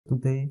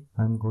Today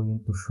I'm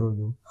going to show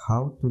you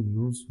how to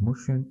use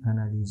motion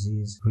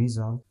analysis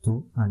result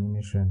to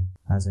animation.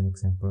 As an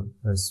example,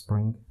 a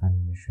spring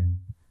animation.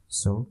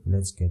 So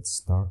let's get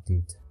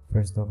started.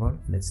 First of all,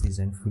 let's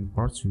design three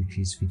parts, which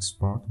is fixed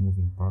part,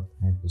 moving part,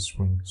 and the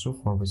spring. So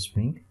for the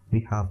spring,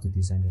 we have to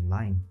design a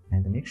line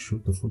and make sure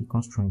to fully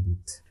constrain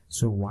it.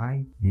 So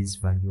why this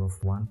value of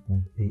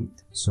 1.8?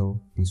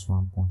 So this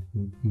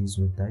 1.8 is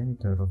the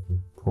diameter of the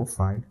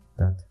profile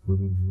that we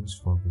will use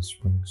for the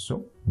spring.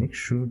 So make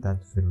sure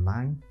that the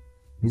line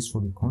is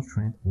fully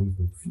constrained with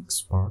the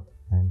fixed part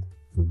and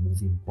the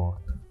moving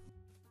part.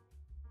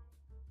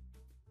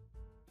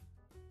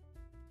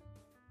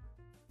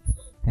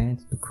 And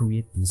to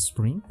create this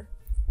spring,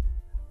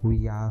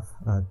 we have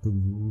to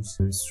use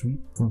the sweep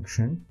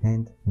function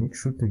and make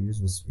sure to use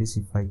the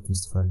specified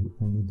twist value,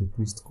 and in the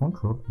twist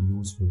control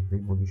use the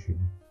revolution.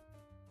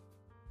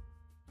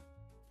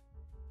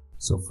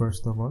 So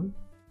first of all,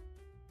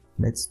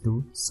 let's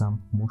do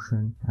some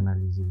motion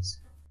analysis.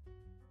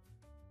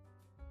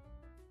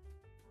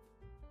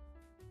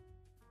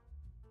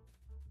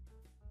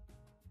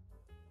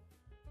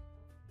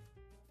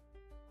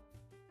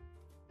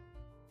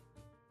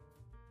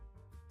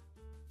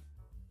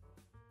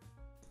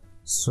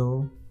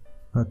 So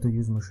to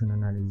use motion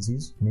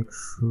analysis, make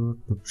sure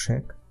to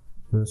check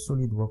the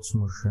Solidworks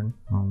motion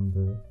on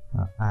the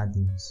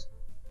add-ins.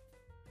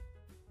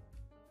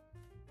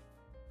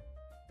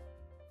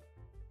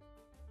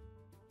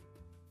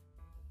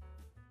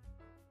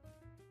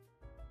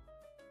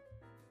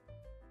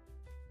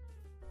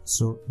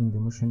 So in the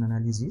motion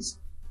analysis,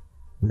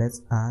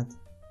 let's add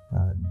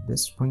the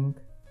spring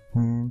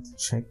and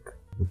check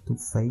the two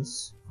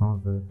faces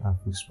from the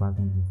fixed part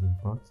and moving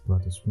part to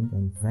add the spring,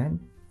 and then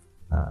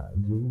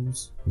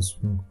use the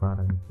spring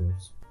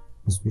parameters,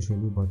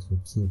 especially about the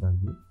key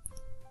value,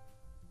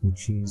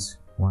 which is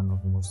one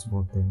of the most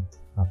important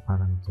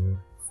parameters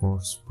for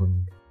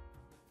spring.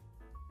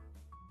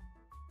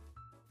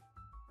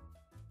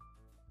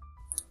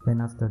 Then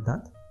after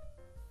that,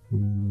 we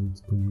need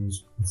to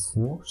use the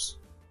force.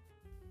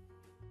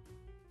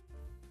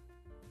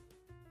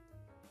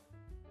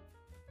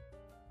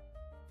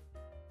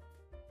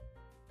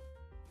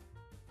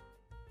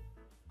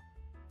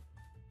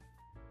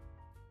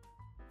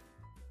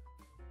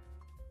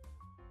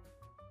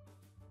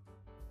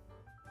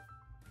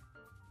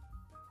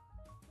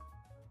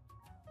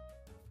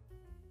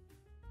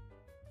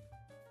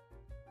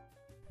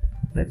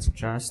 Let's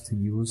just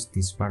use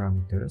these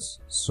parameters.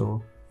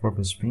 So for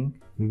the spring,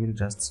 we will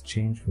just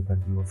change the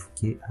value of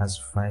K as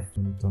 5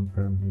 Newton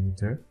per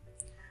millimeter.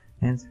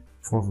 And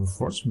for the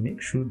force,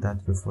 make sure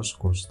that the force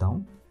goes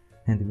down,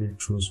 and we'll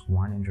choose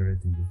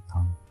 100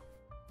 Newton.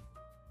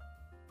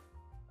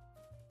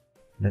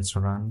 Let's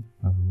run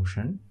the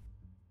motion.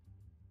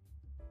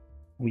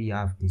 We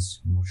have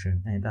this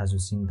motion, and as you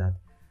see that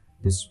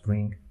the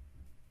spring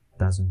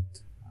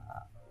doesn't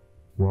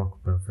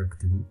work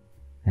perfectly,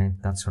 and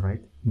that's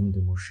right in the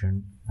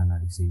motion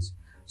analysis.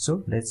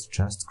 So let's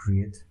just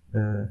create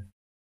a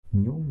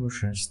new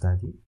motion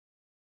study,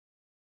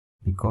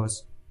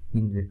 because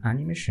in the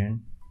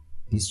animation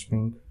this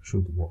spring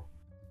should work.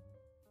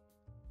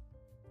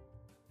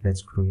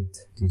 Let's create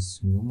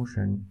this new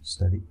motion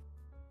study,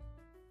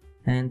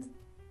 and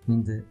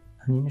in the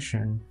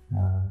animation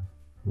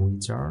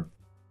wizard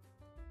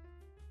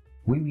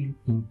we will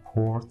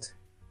import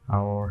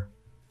our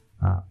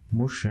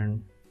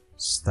motion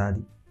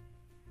study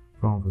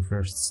from the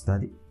first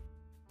study.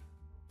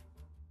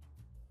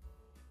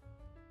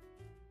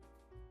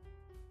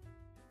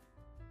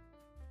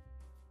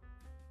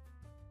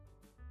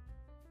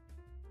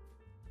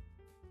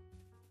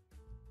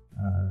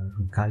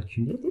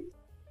 Recalculate it,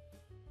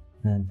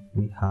 and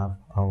we have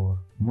our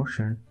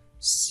motion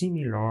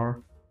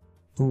similar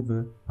to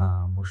the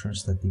motion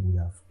study we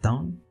have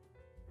done,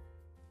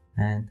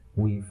 and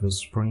with the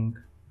spring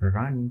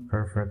running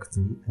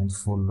perfectly and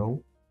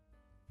follow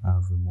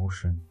the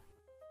motion.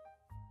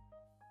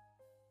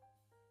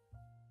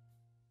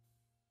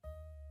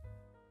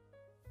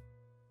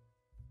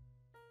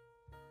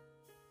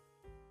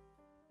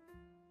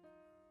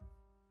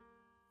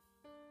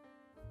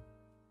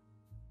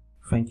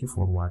 Thank you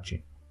for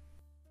watching.